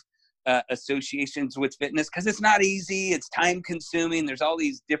negative associations with fitness because it's not easy. It's time consuming. There's all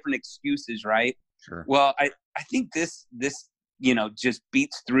these different excuses, right? Sure. Well, I think this, just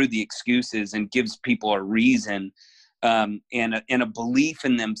beats through the excuses and gives people a reason and a belief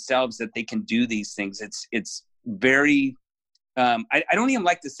in themselves that they can do these things. It's very, I don't even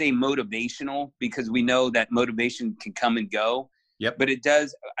like to say motivational, because we know that motivation can come and go. Yep. But it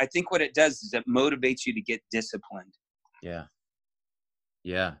does. I think what it does is it motivates you to get disciplined. Yeah.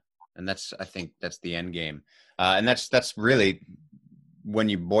 Yeah. And I think that's the end game. And that's really, when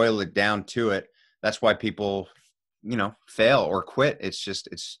you boil it down to it, that's why people, fail or quit.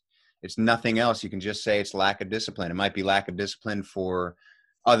 It's nothing else. You can just say it's lack of discipline. It might be lack of discipline for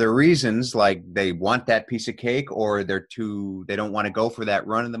other reasons, like they want that piece of cake, or they don't want to go for that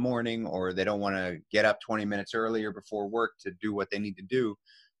run in the morning, or they don't want to get up 20 minutes earlier before work to do what they need to do,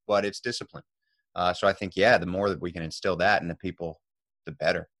 but it's discipline. So I think, the more that we can instill that in the people, the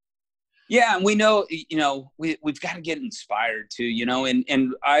better. Yeah. And we know, we've got to get inspired too,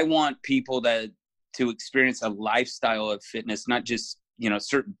 and I want people to experience a lifestyle of fitness, not just,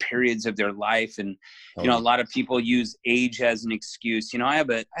 certain periods of their life. And, a lot of people use age as an excuse. I have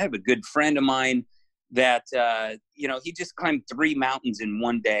a good friend of mine that, he just climbed 3 mountains in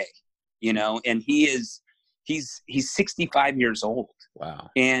one day, and he's 65 years old. Wow.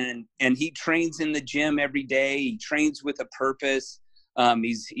 And he trains in the gym every day. He trains with a purpose.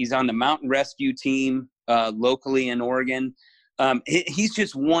 He's on the mountain rescue team, locally in Oregon. He's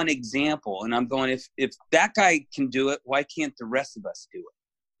just one example. And I'm going, if that guy can do it, why can't the rest of us do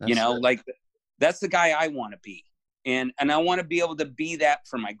it? That's the guy I want to be. And I want to be able to be that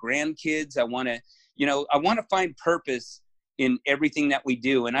for my grandkids. I want to find purpose in everything that we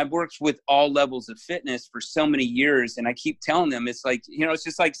do. And I've worked with all levels of fitness for so many years. And I keep telling them, it's like, it's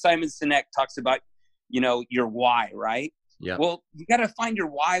just like Simon Sinek talks about, your why, right? Yeah. Well, you got to find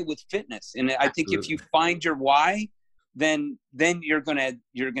your why with fitness. And I think if you find your why, then you're gonna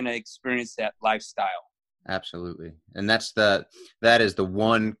experience that lifestyle. Absolutely. And that is the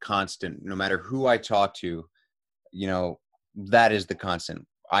one constant, no matter who I talk to, that is the constant.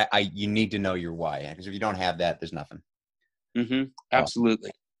 You need to know your why, because if you don't have that, there's nothing. Mm-hmm.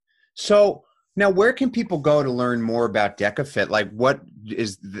 Absolutely. So now, where can people go to learn more about DecaFit? Like, what's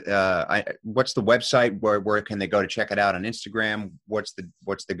the website? Where can they go to check it out on Instagram? What's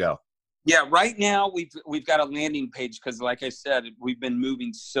the go? Yeah, right now we've got a landing page, because like I said, we've been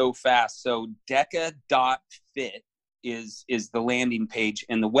moving so fast. So deca.fit is the landing page,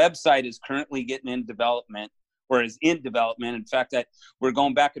 and the website is currently getting in development, or is in development. In fact, we're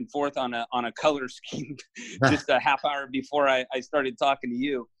going back and forth on a color scheme just a half hour before I started talking to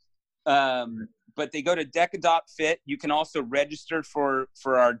you. But they go to deca.fit. You can also register for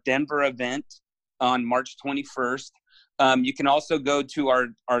our Denver event on March 21st. You can also go to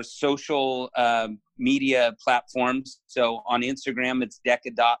our social media platforms. So on Instagram, it's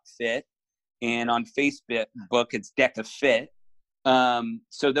deca.fit, and on Facebook, it's DecaFit.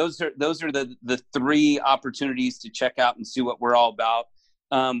 So those are the 3 opportunities to check out and see what we're all about.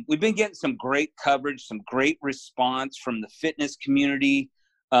 We've been getting some great coverage, some great response from the fitness community.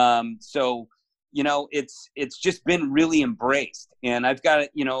 So it's just been really embraced, and I've got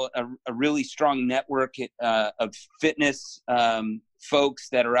a really strong network of fitness folks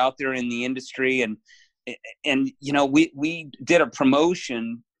that are out there in the industry, and we did a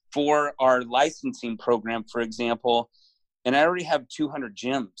promotion for our licensing program, for example, and I already have 200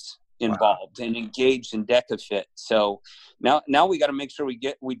 gyms involved and engaged in DecaFit. So now we got to make sure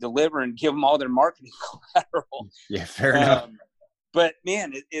we deliver and give them all their marketing collateral. Yeah, fair enough. But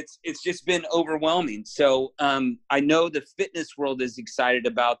man, it's just been overwhelming. So I know the fitness world is excited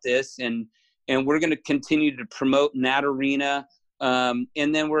about this, and we're going to continue to promote in that arena. And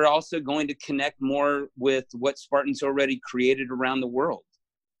then we're also going to connect more with what Spartan's already created around the world.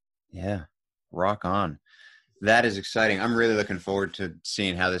 Yeah, rock on. That is exciting. I'm really looking forward to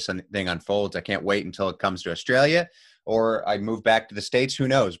seeing how this thing unfolds. I can't wait until it comes to Australia, or I move back to the States. Who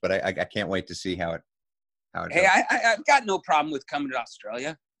knows? But I can't wait to see how it Hey, I've got no problem with coming to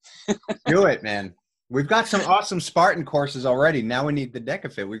Australia. Do it, man. We've got some awesome Spartan courses already. Now we need the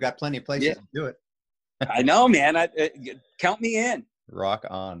DecaFit. We've got plenty of places to do it. I know, man. Count me in. Rock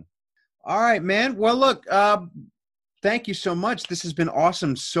on. All right, man. Well, look, thank you so much. This has been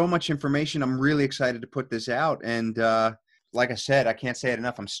awesome. So much information. I'm really excited to put this out. And like I said, I can't say it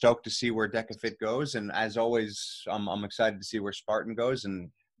enough. I'm stoked to see where DecaFit goes. And as always, I'm excited to see where Spartan goes, and,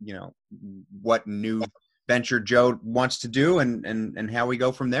 what new venture Joe wants to do, and how we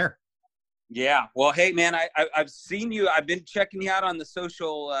go from there. Yeah. Well, hey man, I've seen you. I've been checking you out on the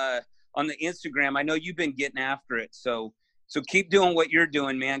social, on the Instagram. I know you've been getting after it. So keep doing what you're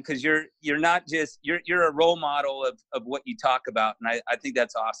doing, man. Cause you're not just, you're a role model of what you talk about. And I think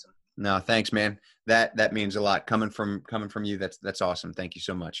that's awesome. No, thanks, man. That means a lot coming from you. That's awesome. Thank you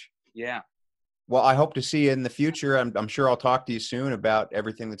so much. Yeah. Well, I hope to see you in the future. I'm sure I'll talk to you soon about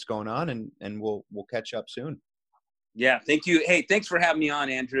everything that's going on, and we'll catch up soon. Yeah, thank you. Hey, thanks for having me on,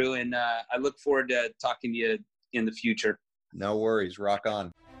 Andrew, and I look forward to talking to you in the future. No worries. Rock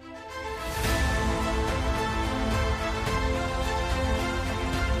on.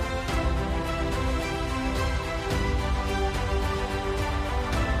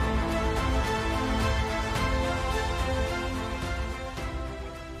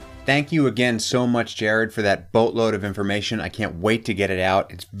 Thank you again so much, Jared, for that boatload of information. I can't wait to get it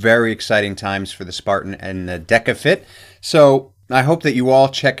out. It's very exciting times for the Spartan and the DecaFit. So I hope that you all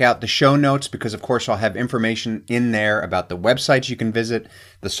check out the show notes because, of course, I'll have information in there about the websites you can visit,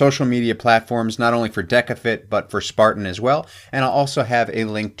 the social media platforms, not only for DecaFit, but for Spartan as well. And I'll also have a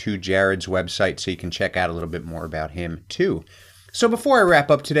link to Jared's website so you can check out a little bit more about him, too. So before I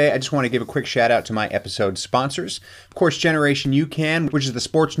wrap up today, I just want to give a quick shout out to my episode sponsors. Of course, Generation UCAN, which is the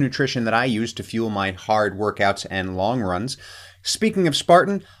sports nutrition that I use to fuel my hard workouts and long runs. Speaking of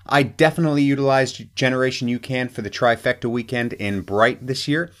Spartan, I definitely utilized Generation UCAN for the trifecta weekend in Bright this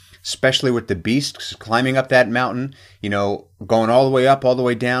year, especially with the beast climbing up that mountain, going all the way up, all the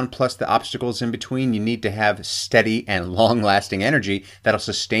way down, plus the obstacles in between. You need to have steady and long-lasting energy that'll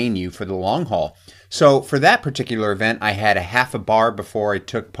sustain you for the long haul. So for that particular event, I had a half a bar before I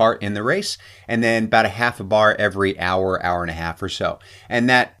took part in the race, and then about a half a bar every hour, hour and a half or so. And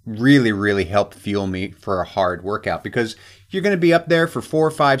that really, really helped fuel me for a hard workout because you're going to be up there for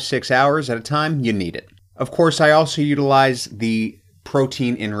 4, 5, 6 hours at a time. You need it. Of course, I also utilize the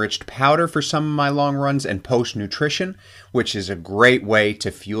protein-enriched powder for some of my long runs and post-nutrition, which is a great way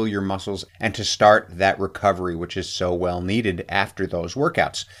to fuel your muscles and to start that recovery, which is so well needed after those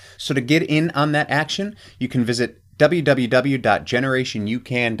workouts. So to get in on that action, you can visit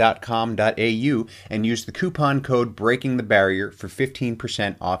www.generationucan.com.au and use the coupon code Breaking the Barrier for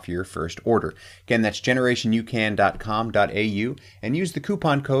 15% off your first order. Again, that's generationucan.com.au and use the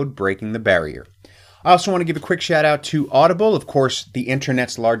coupon code Breaking the Barrier. I also want to give a quick shout out to Audible, of course, the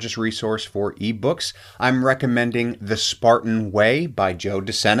internet's largest resource for ebooks. I'm recommending The Spartan Way by Joe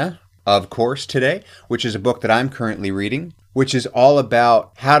DeSena, of course, today, which is a book that I'm currently reading, which is all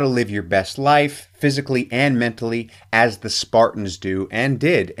about how to live your best life, physically and mentally, as the Spartans do and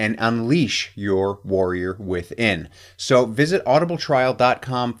did, and unleash your warrior within. So visit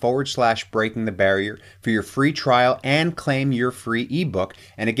audibletrial.com/breaking the barrier for your free trial and claim your free ebook.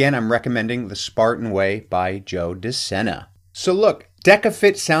 And again, I'm recommending The Spartan Way by Joe DeSena. So look,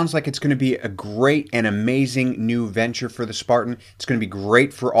 DecaFit sounds like it's going to be a great and amazing new venture for the Spartan. It's going to be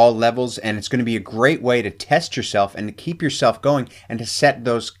great for all levels, and it's going to be a great way to test yourself and to keep yourself going and to set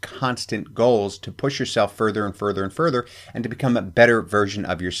those constant goals to push yourself further and further and further and to become a better version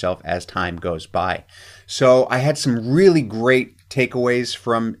of yourself as time goes by. So I had some really great takeaways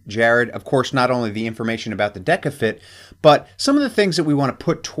from Jared. Of course, not only the information about the DecaFit, but some of the things that we want to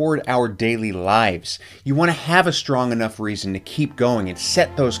put toward our daily lives. You want to have a strong enough reason to keep going and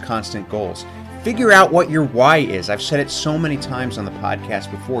set those constant goals. Figure out what your why is. I've said it so many times on the podcast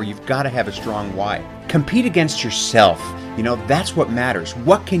before. You've got to have a strong why. Compete against yourself. That's what matters.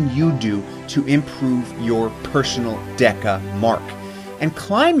 What can you do to improve your personal Deca mark? And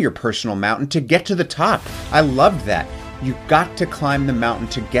climb your personal mountain to get to the top. I loved that. You've got to climb the mountain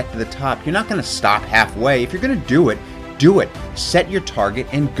to get to the top. You're not going to stop halfway. If you're going to do it, do it. Set your target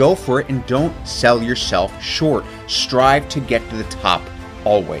and go for it, and don't sell yourself short. Strive to get to the top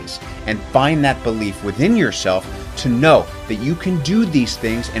always, and find that belief within yourself to know that you can do these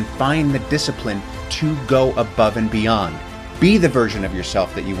things and find the discipline to go above and beyond. Be the version of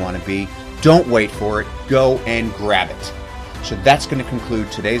yourself that you want to be. Don't wait for it. Go and grab it. So that's going to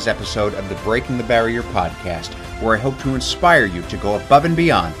conclude today's episode of the Breaking the Barrier podcast, where I hope to inspire you to go above and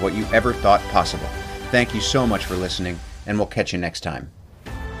beyond what you ever thought possible. Thank you so much for listening, and we'll catch you next time.